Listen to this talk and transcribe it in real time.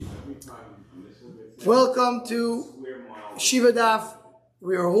Welcome to Shiva Daf.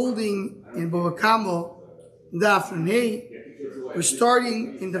 We are holding in Bava Kama Daf from Hey. We're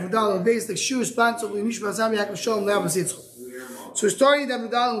starting in the Vidal base like Shu sponsored with Mishma Zami Yaakov Shalom Le'Avasitzcho. So we're starting the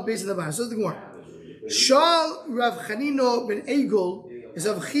Vidal base of the Bar. So let's go. Shal Rav Chanino ben Egel is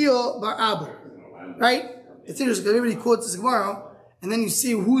of Chio bar Abba. Right? It's interesting because everybody quotes this Gemara, and then you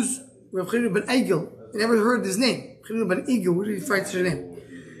see who's Rav Chanino ben Egel. You never heard his name. Chanino ben Egel. Where did he find such a name?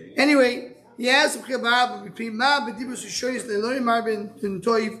 Anyway, he asked of Chio bar Abba between Ma b'dibus Rishonis le'Eloi Mar ben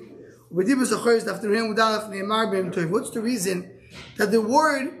Toiv b'dibus Achoris after him Udalef ne'Mar ben Toiv. What's the reason that the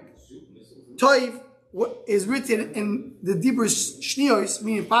word Toiv is written in the Dibros Shnios,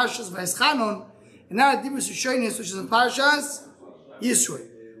 meaning Parshas Vayeschanon, and not Dibros Rishonis, which is in Parshas Yisro?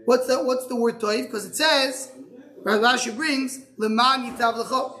 What's the word Toiv? Because it says, Rashi brings Leman Yitav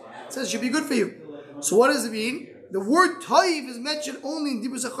L'cho. It says it should be good for you. So what does it mean? The word Toiv is mentioned only in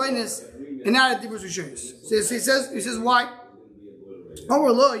Dibros Achonis and not in Dibros Rishonis. So he says why?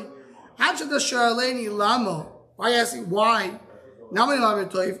 Why asking why? If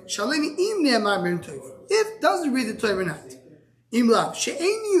doesn't read the Toiv or not. I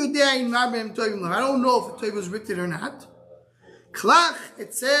don't know if the Toiv was written or not.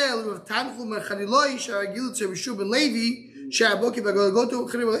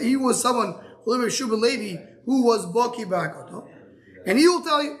 He was someone who lived with Shub and Levi who was Boki Barakoto. And he will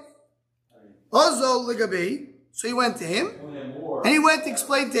tell you. So he went to him and he went to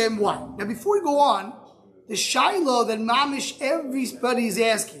explain to him why. Now before we go on, the Shiloh that Mamish everybody is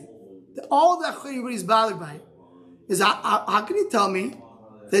asking, all that everybody's bothered by, is how can you tell me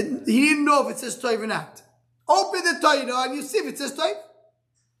that he didn't know if it says Toiv or not? Open the Torah and you see if it says Toiv.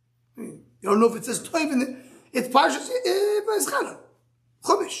 You don't know if it says Toiv in the, it's Parshas Vayeschanon,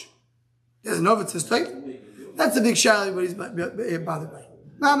 Chumash. He doesn't know if it says Toiv. That's the big Shiloh everybody's bothered by.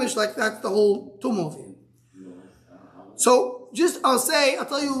 Mamish, like that's the whole tumult here. So I'll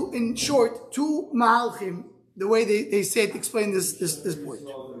tell you in short, two Mahalchim, the way they say it to explain this point.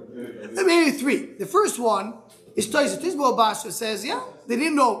 Maybe three. The first one is Toysah. Tizbo Basha says, yeah, they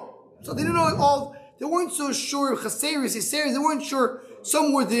didn't know. So they didn't know all, they weren't so sure of Chaseris, Hiseris, they weren't sure,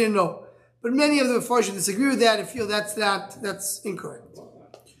 some words they didn't know. But many of them, of course, disagree with that and feel that's incorrect.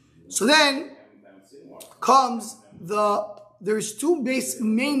 So then comes there's two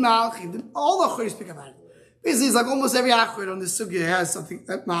main Mahalchim, all the Achorim speak about it. Basically, it's like almost every Achor on this sugya has something,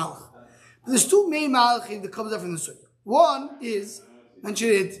 Malach. But there's two main Malachim that comes up from the sugya. One is,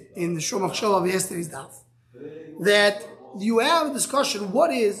 mentioned it in the Shomach Shov of yesterday's daf, that you have a discussion, what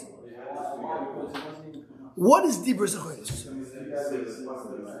is Dibros Achoros?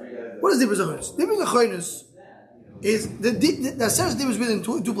 What is Dibros Achoros? Dibros Achoros is, the sense Dibros is written in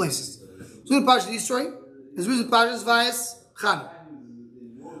two places. So in Parshas Yisro, it's written in Parshas Vayeschanon.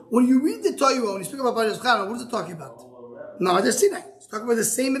 When you read the Torah, when you speak about Parshas Vayeschanon, what is it talking about? No, I just see that. It's talking about the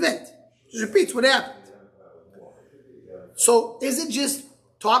same event. It just repeats what happened. So, is it just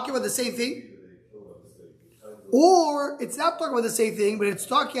talking about the same thing? Or, it's not talking about the same thing, but it's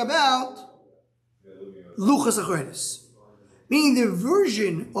talking about Luchas Achoros. Meaning the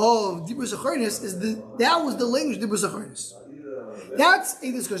version of Dibros Achoros that was the language of Dibros Achoros. That's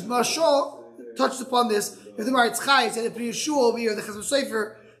a discussion. Mashal touched upon this. If the Maritz Chai said the Pri Yeshua over here, the Chazal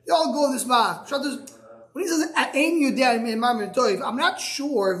Sefer, they all go in this math. When he says "Ein Yudei in Mar Ben Toiv," I'm not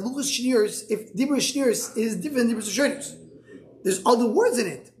sure if Luchas Shniers, if Dibros Shniers is different than Dibros Rishonos. There's other words in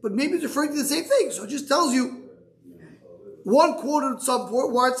it, but maybe it's referring to the same thing. So it just tells you one quoted some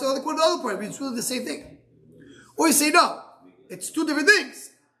words, the other quoted another part, but it's really the same thing. Or you say no, it's two different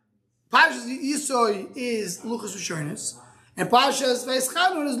things. Parshas Yisro is Luchas Rishonos, and Parshas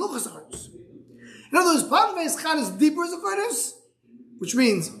Vayeschanon is Luchas Achoros. In other words, Parshas Vayeschanon is Dibros Achoros, which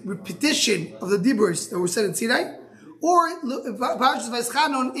means repetition of the Dibros that were said in Sinai, or Parshas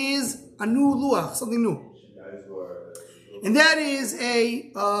Vayeschanon is a new Luach, something new. And that is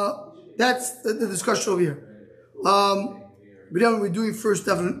that's the discussion over here. But then we're doing first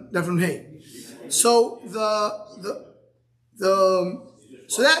Dafron Hay. So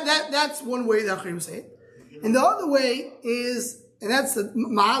that's one way that Achim say it. And the other way is, and that's the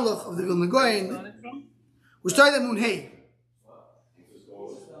Mahalach of the Vilna Gaon. We're starting at Nun Hay.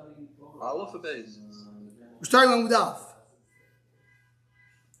 We're starting on Udaf.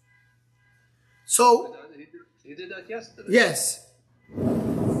 So he did that yesterday. Yes.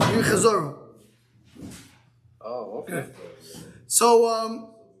 In Chazorah. Oh, okay. So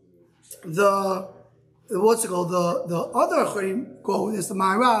what's it called? The other Achorim go, there's the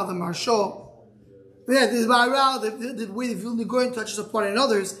Maharal, the Marshal. Yeah, there's Maharal, the way the Vilna Gaon touches upon it and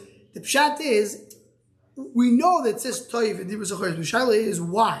others. The pshat is, we know that it says Toiv and Dibros Achoros. The shaila is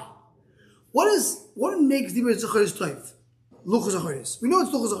why. What makes Dibur Zacharis toif? Luchas Zacharis. We know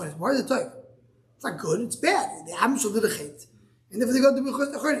it's Luchas Zacharis. Why is it toif? It's not good, it's bad. The Amshul did a chait. And therefore they got Dibur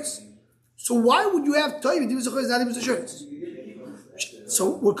Zacharis. So why would you have toif Dibur Zacharis, not Dibur Zacharis? So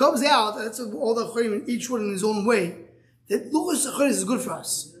what comes out, that's all the Chayyim, each one in his own way, that Luchas Zacharis is good for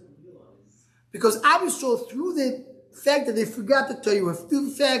us. Because obviously through the fact that they forgot the Torah, through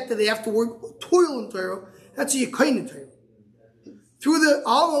the fact that they have to work, toil in Torah, that's a Yekain in Torah. Through the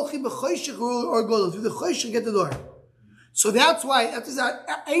Choshech get the door. So that's why, I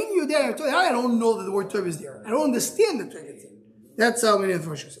don't know that the word Torah is there. I don't understand the Torah is there. That's how many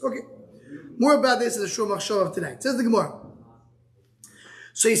information. Okay. More about this in the Shur Machshava of tonight. Says the Gemara.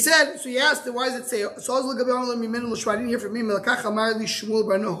 So he asked, why does it say, so I didn't hear from me,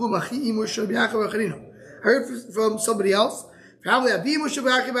 I heard from somebody else,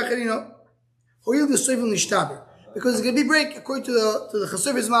 because it's going to be break, according to the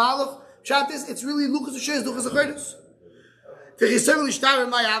Chassidus Ma'alach, Shabbos, it's really Luchas Hashem, Luchas Achaydos.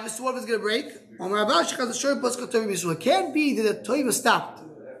 So what if it's going to break? It can't be that the Toiva stopped.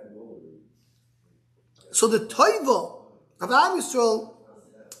 So the Toiva of Am Yisrael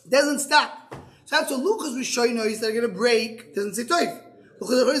doesn't stop. So that's what Luchas Rishayno is that are going to break, doesn't say Toiv.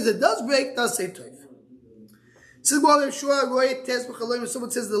 Luchas Achaydos that does break, does say Toiv. Someone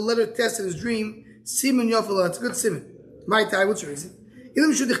says the letter test in his dream, Simon Yofala, it's a good Simon. My time, what's the reason?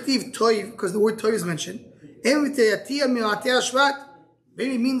 Because the word Toiv is mentioned. Maybe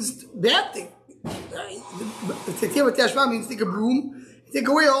it means bad thing. Means take a broom, take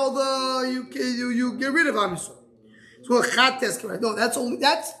away all the, you get rid of Amisor. So a chat test, right? No, that's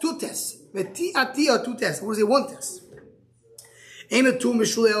two tests. Ati are two tests. What is it? One test. Aim a two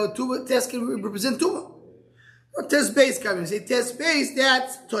test can represent two. Test base coming. Say test base,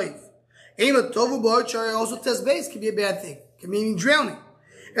 that's toiv. Aim a tovu bochar, also test base can be a bad thing. Can mean drowning.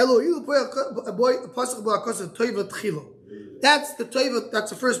 That's the toiv. That's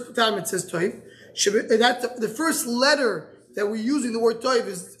the first time it says toiv. That's the first letter that we're using the word toiv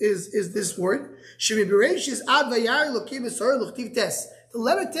is this word. The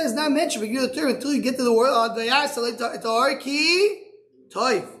letter test is not mentioned until you get to the word ad vayar ki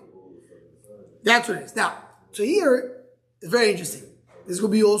toiv. That's what it is. Now, so here, it's very interesting. This will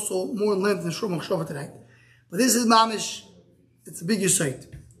be also more in length than Shur Machshava tonight. But this is mamish, it's a big yesait.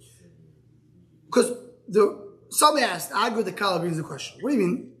 Because some asked, I agree with the Kala brings the question. What do you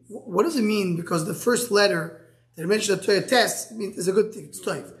mean? What does it mean? Because the first letter that mentions the Torah test is a good thing. It's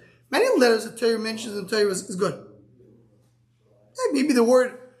Torah. Many letters that Torah mentions in Torah is good. Maybe the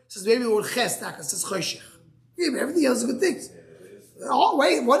word says the word chestak, it says choshech. Maybe everything else is good things. Oh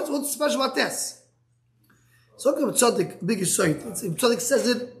wait, what's special about this? So look at Tzaddik, big yesait. Tzaddik says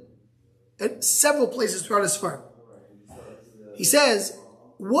it at several places throughout his farm. He says,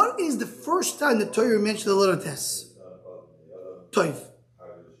 what is the first time the Torah mentioned the letter test? Toiv.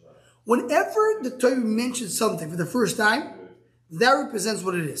 Whenever the Torah mentions something for the first time, that represents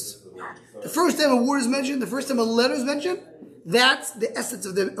what it is. The first time a word is mentioned, the first time a letter is mentioned, that's the essence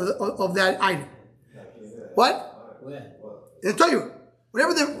of that item. What? In the Torah.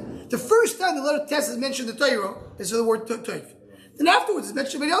 Whenever the first time the letter test is mentioned in the Torah, it's the word Toiv. Then afterwards it's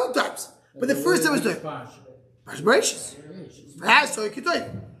mentioned many other times. But the first time is Toiv. Parshbracious.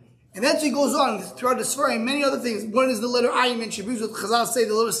 And then so he goes on throughout the Sfar and many other things. One is the letter Ayin mentioned. Brings what Chazal say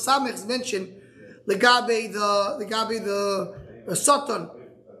the letter Samech is mentioned. Legabe the Satan.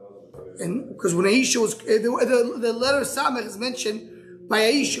 And because when Aisha was the letter Samech is mentioned by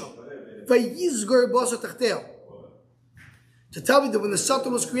Aisha. Vayizgur Basa Tachteo. To tell me that when the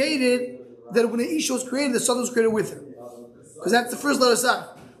Satan was created, that when Aisha was created, the Satan was created with her. Because that's the first letter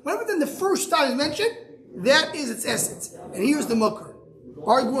Samech. Whenever then the first time is mentioned, that is its essence. And here's the Mukher.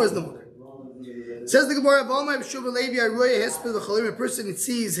 Our Gemara is the Mukher. Says the Gemara, a person that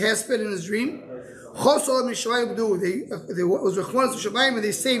sees Hesped in his dream, they was Rechmanas Shamayim and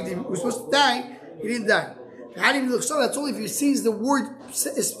they saved him. He was supposed to die, he didn't die. That's only if he sees the word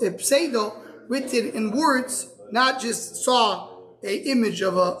Pseudo written in words, not just saw an image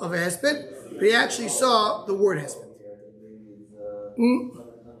of a Hesped, but he actually saw the word Hesped.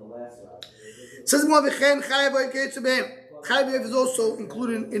 Says Chayav is also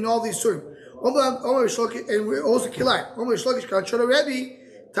included in all these terms. And we're also Kilai.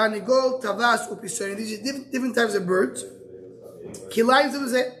 Tanigol, Tavas, Upisari. These are different types of birds. Kilai,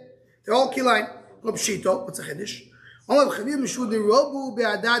 they're all Kilai. Pshito, what's a Chiddush?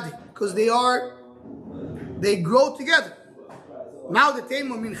 Because they grow together. Now the time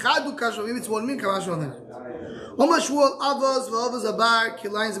min chadu kashavim, it's one min kamash one another. Omashwol avos v'avos abar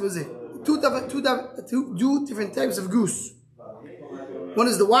Kilai zebazeh. Two different types of goose. One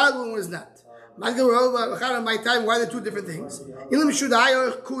is the wild one is not. My time, why are they two different things? One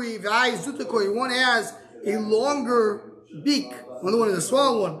has a longer beak, another one is a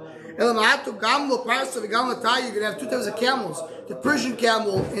small one. You're going to have two types of camels, the Persian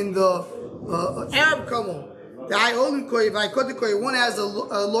camel and the Arab camel. The one has a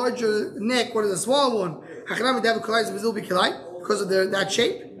larger neck, one is a small one. Because of that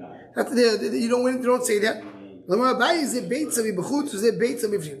shape. You don't say that. The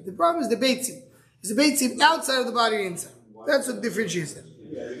problem is the beitzim. It's the beitzim outside of the body and inside. That's what differentiates them.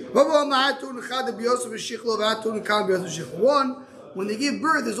 One, when they give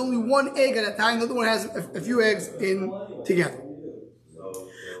birth, there's only one egg at a time. The other one has a few eggs in together.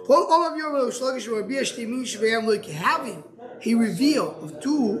 Having a reveal of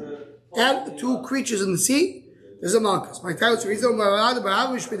two creatures in the sea, there's a malchus. My title is you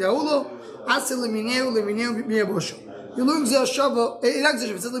learn Zel Shava.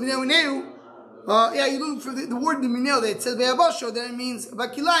 You learn from the word Mineo that it says Be'abosho, then it means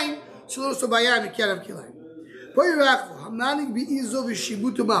Bakilaim, so also Bayam, you can't have Kilaim.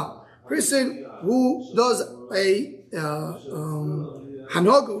 Person who does a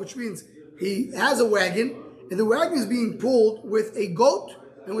Hanoga, which means he has a wagon, and the wagon is being pulled with a goat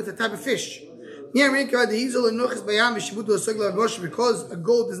and with a type of fish. Because a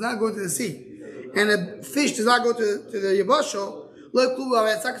goat does not go into the sea and a fish does not go to the Yabasho,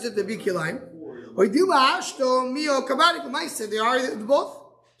 it's not considered to be Kilaim. They are both.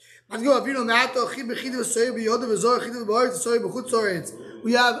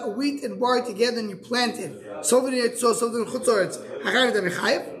 We have wheat and barley together and you plant it. Something in Chutzoretz.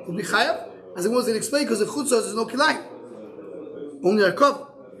 Will be Chayav? As I was going to explain, because in Chutzoretz there's no Kilaim. Only a cover.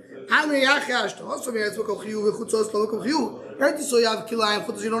 Also, you have Kilaim,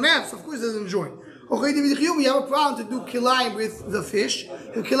 you don't have, so of course it doesn't join. We have a problem to do Kilaim with the fish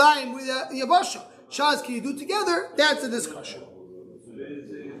and Kilaim with the Yabasha. Shaz, can you do together? That's a discussion.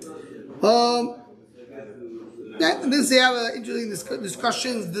 This they have an interesting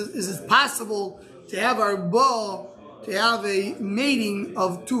discussion. Is it possible to have our ball to have a mating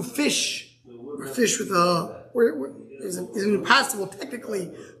of two fish, or fish with a? Is it impossible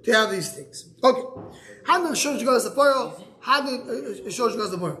technically to have these things? Okay, how do Shosh goes the boil? How do Shosh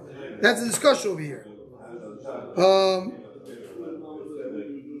goes the boil? That's a discussion over here.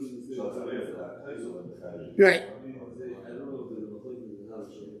 Right.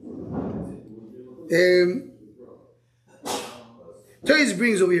 Toys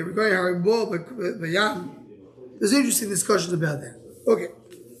brings over here regarding Haribol, but Yam. There's interesting discussions about that. Okay.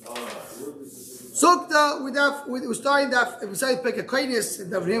 Sukta, we're starting that, besides Pekka Kainis,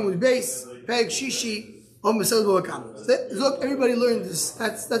 and Davrim with base, Peg Shishi, Bava Kama. Look, everybody learned this.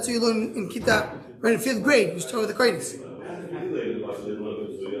 That's what you learn in Kita, right in 5th grade. You start with the Kainis.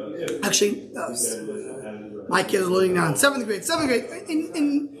 Actually, my kids are learning now in 7th grade. 7th grade.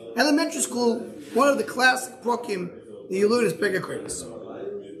 In elementary school, one of the classic prokim that you learn is Pekka Kainis.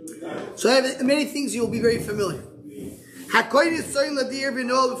 So I have many things you'll be very familiar.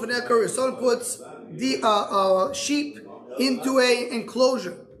 Someone puts the sheep into an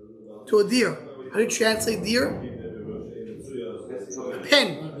enclosure, to a deer. How do you translate deer? A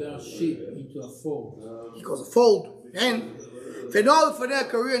pen. Sheep into a fold. He calls a fold. Pen.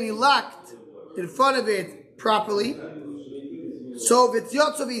 And he locked in front of it properly. So because he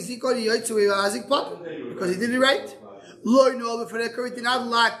did it right. It did not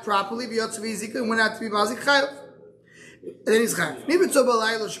lock properly. And went out to be mazik chayav. And then he's chayav. At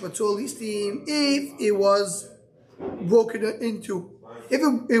least if it was broken into, if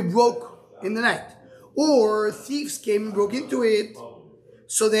it broke in the night, or thieves came and broke into it,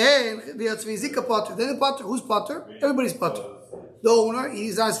 so then the potter, who's potter? Everybody's potter. The owner,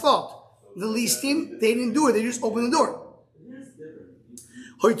 he's not his fault. The listim, they didn't do it, they just opened the door.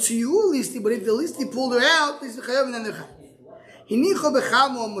 But if the listim pulled her out, and then they're chayav.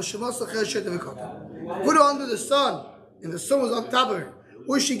 Put her under the sun, and the sun was on top of her.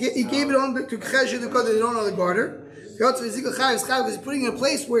 Or he gave it under to Chesed because they don't know the guard. Because he's putting it in a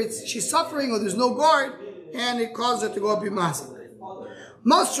place where she's suffering or there's no guard, and it caused her to go up in Masa.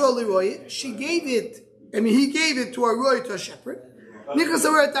 She gave it, he gave it to a roy, to a shepherd.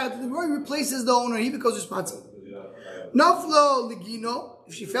 The roy replaces the owner, he becomes responsible. Naflo Ligino,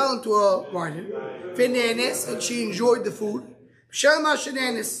 if she fell into a garden, Fenenes, and she enjoyed the food. Shalma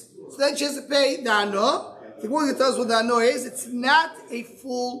Shenenes. So then she has to pay Dano. The one that tells us what Dano is, it's not a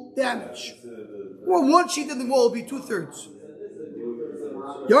full damage. Well, one sheet of the wall will be 2/3.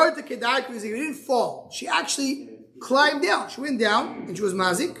 Yarta Kedaku is, it didn't fall. She actually climbed down. She went down and she was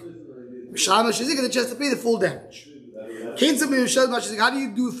mazik. Shalma Shezik, and then she has to pay the full damage. How do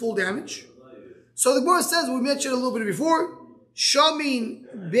you do full damage? So the Gemara says, we mentioned a little bit before,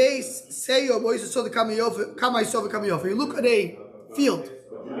 Shamin Beis Seyo Bois Sod Kama Yosef Kama Yosef. You look at a field,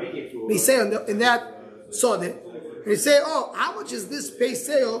 they say in that sod, and you say, oh, how much is this Beis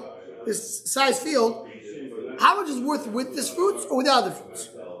Seyo, this size field? How much is worth with this fruits or without the fruits?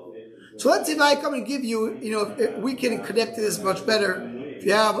 So let's say if I come and give you, if we can connect to this much better. If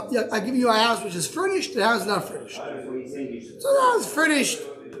you have, I give you a house which is furnished, the house is not furnished. So the house is furnished,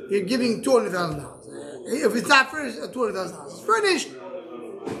 you're giving $200,000. If it's not furnished, $200,000. It's furnished,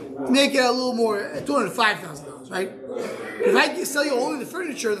 make it a little more, $205,000, right? If I sell you only the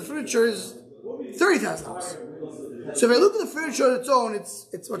furniture is $30,000. So if I look at the furniture on its own,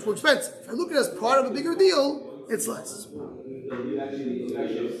 it's much more expensive. If I look at it as part of a bigger deal, it's less. If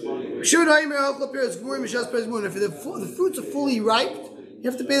the fruits are fully ripe, you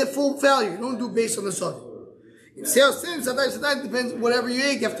have to pay the full value. You don't do based on the sod. If sales sometimes it depends. Whatever you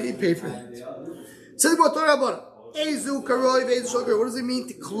ate, you have to pay for that. What does it mean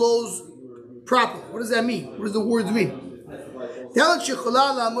to close properly? What does that mean? What does the words mean? If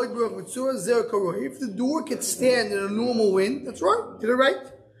the door can stand in a normal wind, that's right. Did it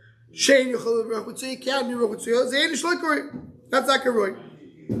right? That's not correct.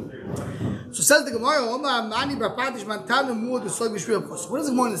 So says the Gemara, what does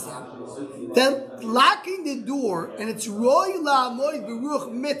the Gemara understand? Then locking the door and it's roy la'amoid beruch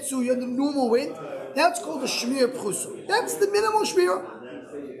metzu in the normal wind, that's called a shmir pchusu. That's the minimal shmir.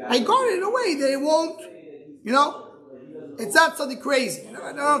 I guard it in a way that it won't, it's not something crazy.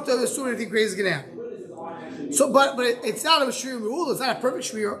 I don't have to assume anything crazy is going to happen. So, but it's not a shmir rule. It's not a perfect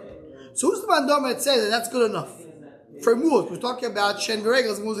shmir. So who's the mandama that says that that's good enough? For mu'ut, we're talking about shen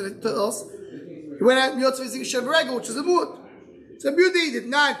v'regel, as Moses told us. He went out Yotz V'zik Shem Regel, which is a mu'ut. So beauty did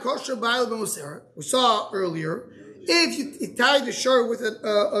not kosher ba'al b'musar. We saw earlier, if you tied the shirt with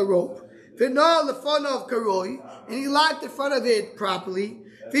a rope, v'no lefana of karoi, and he locked the front of it properly,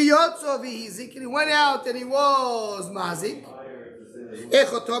 v'yotzo v'hizik, and he went out and he was mazik.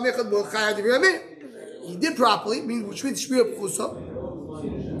 He did properly, which means shmir pchusa.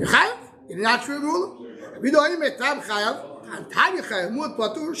 You're chayav. You're not shmir rula. V'do'im etam chayav. So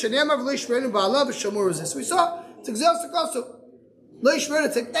we saw it's exhaustive also.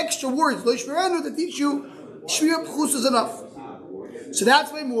 It's like extra words. To teach you shmir pchus is enough. So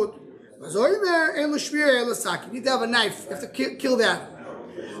that's my mood. You need to have a knife. You have to kill that.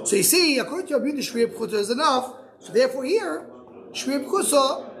 So you see, according to Rabbi, the shmir pchus is enough. So therefore here, shmir pchus,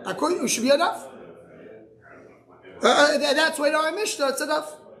 according to should be enough. That's why in our Mishnah it's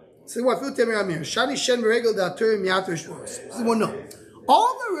enough. So what? Shani Shen Regel da Turim Yatur Shmurs. No.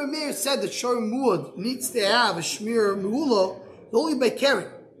 All the Ramir said that Shor Muad needs to have a Shmir Mu'ulo only by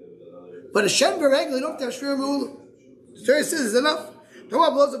carrying. But a Shen Regel, you don't have to have Shmir Mu'ulo. The Torah says it's enough. The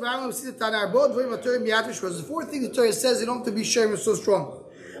four things the Torah says you don't have to be Shem so strong.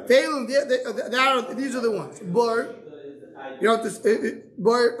 These are the ones. Bor, you don't have to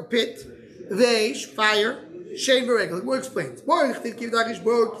bor a pit, veish, fire. Shame v'regel. More explains. It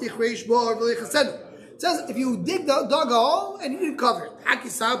says if you dug a hole and you didn't cover it,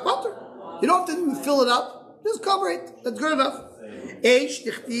 you don't have to fill it up. Just cover it. That's good enough.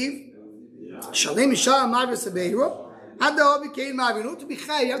 To be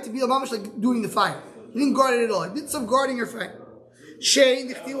chai, you have to be almost like doing the fire. You didn't guard it at all. You did some guarding your fire. You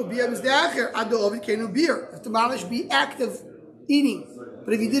have to be active eating.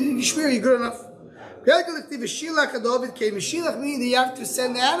 But if you did it in Yishmir, you're good enough. Shilach meaning that you have to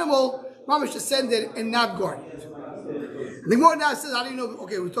send the animal, mamish to send it and not guard it. The Gemara now says, I didn't know,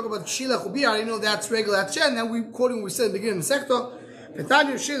 okay, we talk about Shilach Ubir, I didn't know that's regular at Shen, then we quoting what we said in the beginning of the Sektor.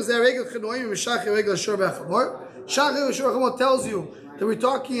 Shach tells you that we're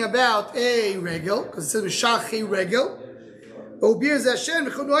talking about a regel, because it says Shach regel. Ubir is Hashem,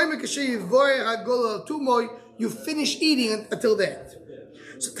 you finish eating until that.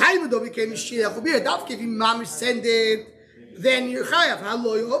 So Taiba became Shilach Ubir. Dafke, if you mamish send it, then you're chayav.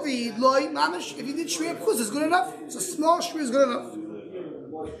 Haloi ovi loy mamish. If you did shmir pchus, it's good enough. It's a small shmir is good enough.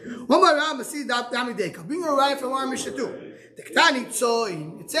 Bring a right from our Mishnah too.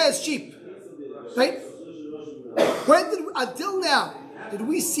 It says sheep, right? Until now, did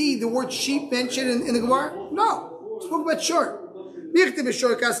we see the word sheep mentioned in the Gemara? No. We spoke about short. Until now, we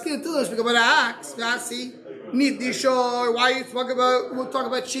spoke about ox. Need the shore. Why you talk about? We'll talk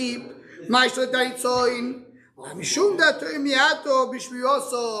about sheep. Because the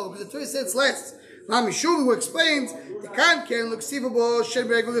Torah says it's less. Who explains the Karen looks receivable.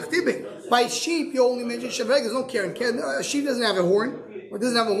 By sheep, you only mention Shem Regel. There's no Karen. A sheep doesn't have a horn, or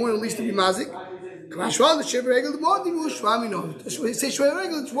doesn't have a horn at least to be mazik. It's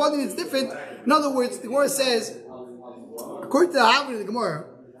different. In other words, the Gemara says, according to the Havana of the Gemara,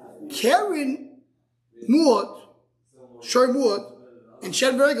 Karen Muot, Shor Muot, and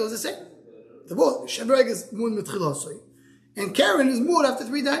Shed Regel is the same. The both Shed Regel is Muot Mitchilosoi, and Karen is Muot after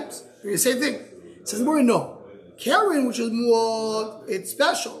 3 times. It's the same thing. It says the Gemara, no. Karen, which is Muot, it's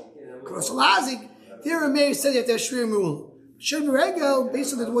special. Krosalazik, there Meir said you have to have Shrir Mu'ul. Shed Regel,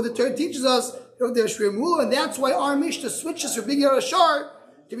 based on what the Torah teaches us, you have to have Shrir Mu'ul, and that's why our Mishnah switches from being a Shar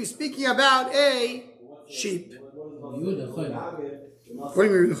to be speaking about a sheep. What do you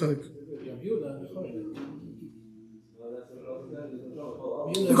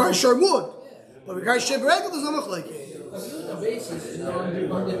mean? Regarding Shor Mud, but regarding Shev Regel, there's no machlek. The basis is on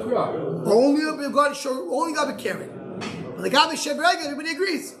the crop. Only regarding Shor, only Gabi Karen. But the Gabi Shev Regel, everybody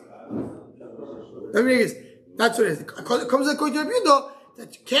agrees. Everybody agrees. That's what it is. It comes according to Rabbi Yehuda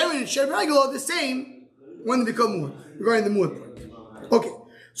that Karen and Shev Regel are the same when they become Mud, regarding the Mud part. Okay,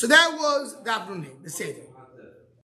 so that was Gabi the Seder.